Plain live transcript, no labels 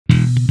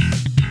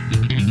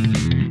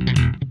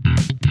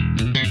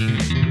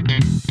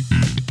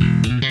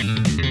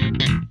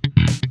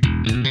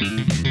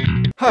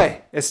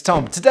Hi, it's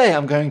Tom. Today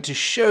I'm going to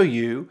show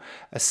you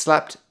a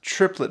slapped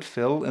triplet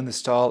fill in the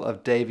style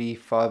of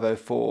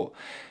Davie504.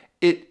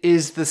 It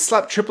is the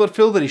slap triplet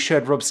fill that he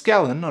showed Rob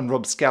Scallon on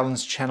Rob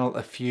Scallon's channel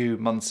a few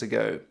months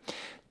ago.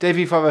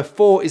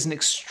 Davie504 is an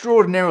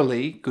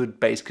extraordinarily good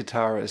bass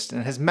guitarist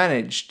and has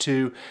managed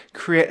to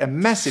create a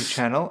massive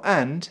channel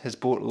and has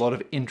brought a lot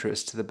of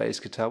interest to the bass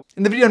guitar.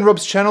 In the video on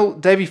Rob's channel,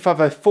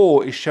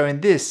 Davie504 is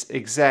showing this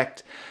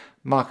exact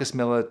Marcus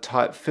Miller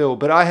type fill,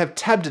 but I have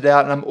tabbed it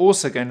out and I'm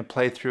also going to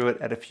play through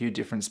it at a few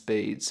different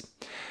speeds.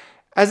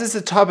 As it's a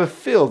type of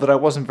fill that I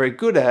wasn't very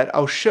good at,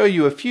 I'll show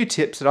you a few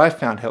tips that I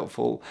found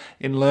helpful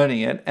in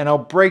learning it, and I'll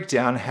break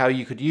down how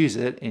you could use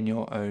it in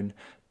your own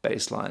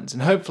bass lines,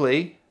 and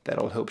hopefully that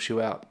all helps you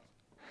out.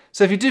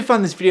 So if you do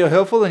find this video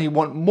helpful and you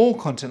want more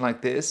content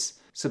like this,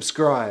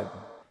 subscribe.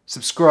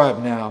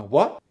 Subscribe now.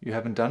 What? You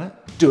haven't done it?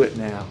 Do it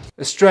now.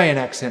 Australian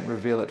accent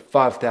reveal at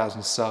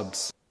 5,000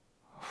 subs.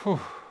 Whew.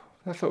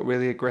 That felt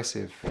really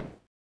aggressive.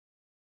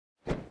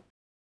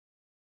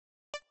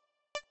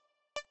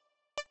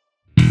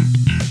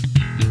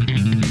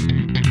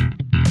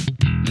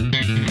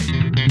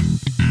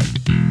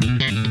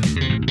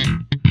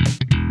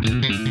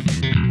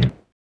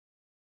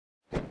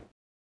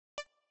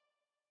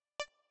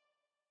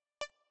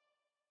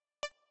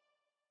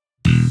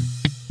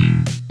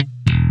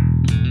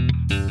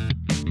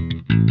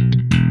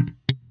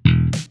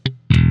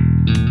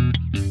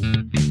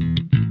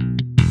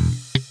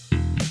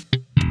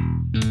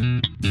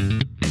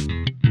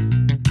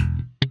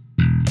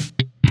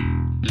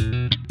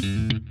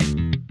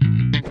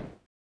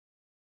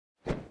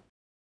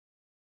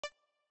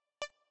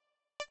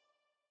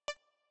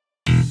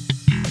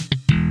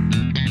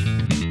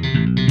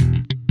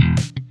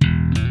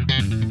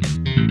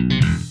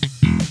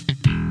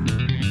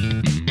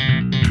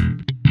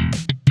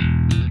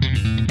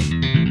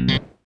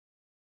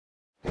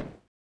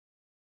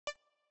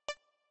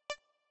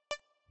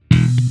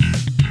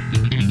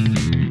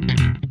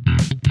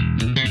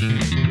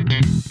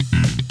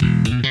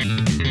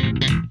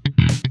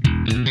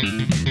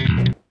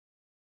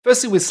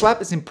 Firstly, with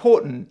slap, it's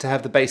important to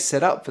have the bass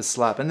set up for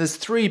slap, and there's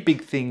three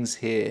big things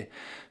here.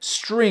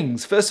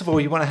 Strings. First of all,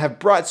 you want to have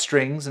bright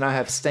strings, and I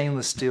have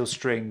stainless steel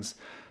strings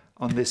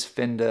on this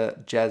Fender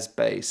jazz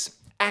bass.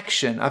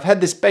 Action. I've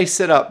had this bass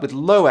set up with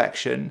low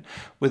action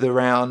with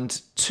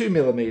around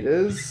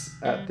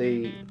 2mm at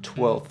the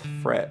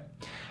 12th fret.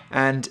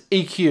 And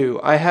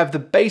EQ. I have the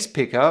bass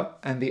pickup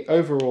and the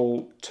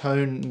overall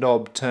tone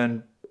knob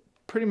turned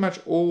pretty much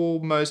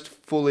almost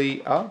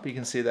fully up. You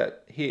can see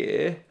that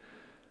here.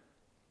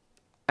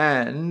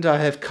 And I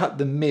have cut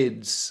the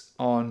mids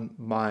on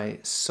my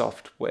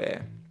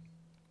software.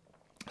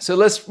 So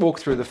let's walk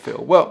through the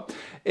fill. Well,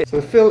 so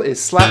the fill is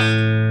slap,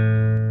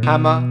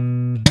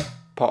 hammer,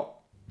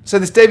 pop. So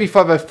this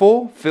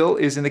Davie504 fill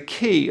is in the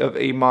key of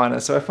E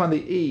minor. So I find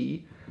the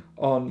E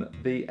on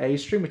the A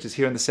string, which is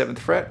here on the 7th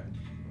fret.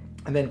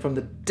 And then from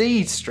the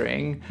D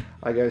string,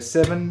 I go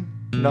 7,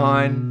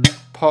 9,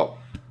 pop,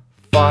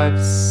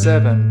 5,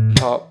 7,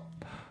 pop,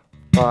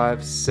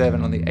 5,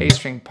 7 on the A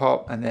string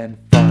pop, and then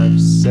 5,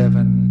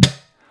 7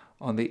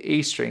 on the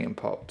E string and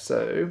pop.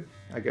 So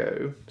I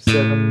go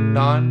 7,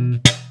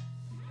 9,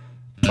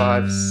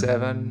 5,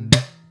 7,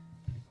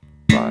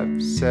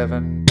 5,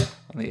 7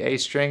 on the A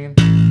string,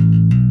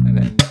 and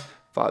then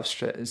 5,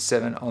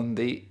 7 on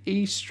the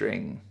E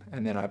string,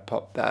 and then I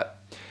pop that.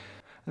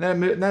 And then I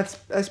move, and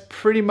that's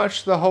pretty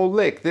much the whole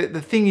lick.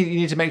 The thing you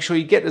need to make sure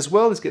you get as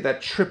well is get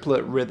that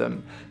triplet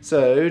rhythm.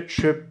 So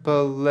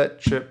triplet,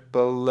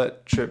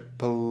 triplet,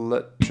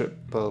 triplet,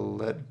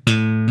 triplet.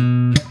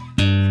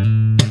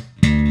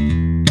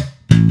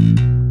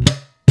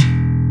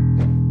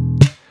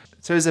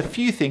 So there's a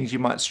few things you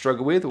might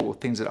struggle with, or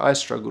things that I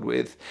struggled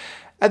with.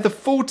 At the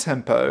full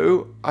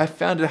tempo, I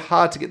found it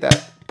hard to get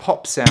that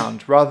pop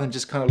sound rather than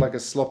just kind of like a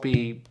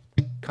sloppy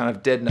kind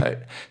of dead note.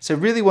 So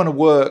really want to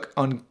work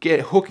on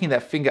hooking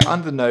that finger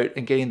under the note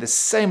and getting the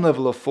same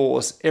level of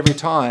force every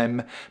time,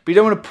 but you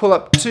don't want to pull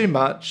up too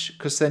much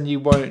because then you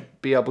won't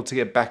be able to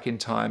get back in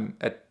time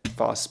at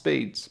fast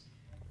speeds.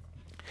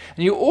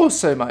 And you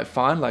also might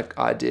find, like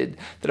I did,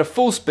 that at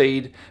full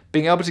speed,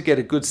 being able to get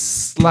a good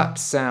slap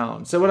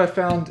sound. So what I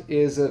found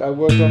is that I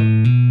worked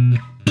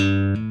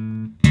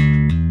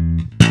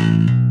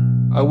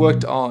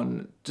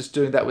on just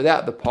doing that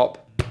without the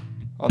pop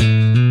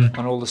on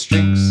all the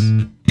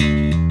strings.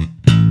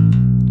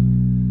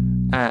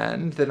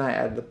 And then I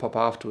add the pop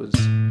afterwards.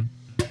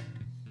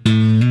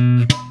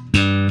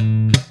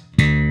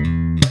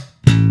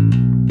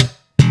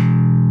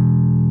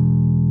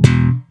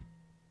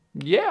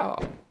 Yeah.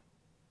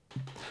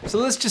 So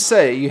let's just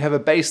say you have a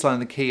bass line in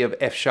the key of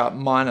F sharp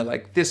minor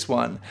like this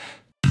one.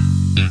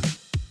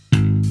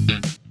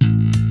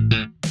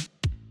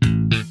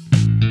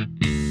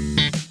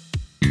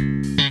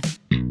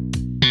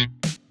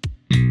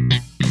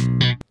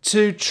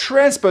 To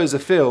transpose a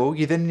fill,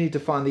 you then need to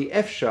find the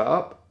F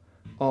sharp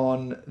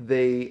on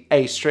the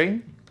A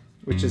string,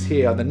 which is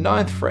here on the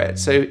 9th fret.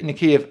 So in the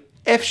key of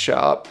F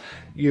sharp,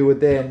 you would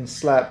then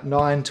slap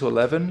 9 to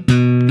 11,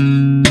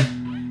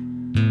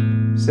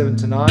 7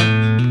 to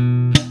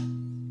 9,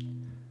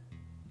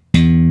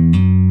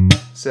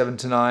 7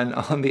 to 9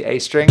 on the A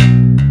string,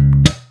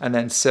 and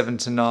then 7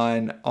 to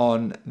 9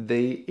 on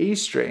the E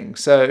string.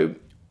 So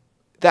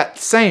that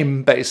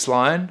same bass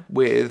line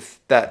with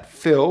that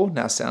fill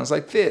now sounds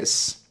like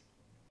this.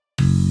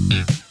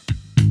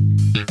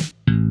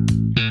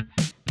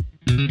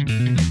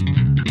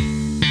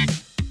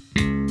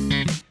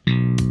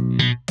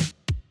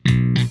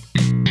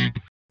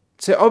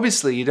 So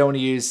obviously you don't want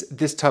to use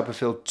this type of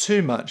fill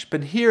too much,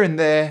 but here and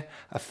there,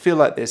 a fill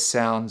like this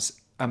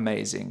sounds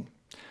amazing.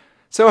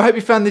 So I hope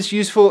you found this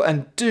useful,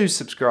 and do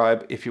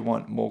subscribe if you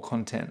want more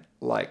content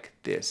like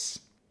this.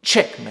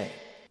 Checkmate.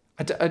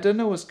 I don't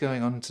know what's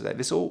going on today.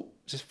 This all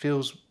just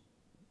feels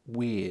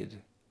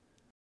weird.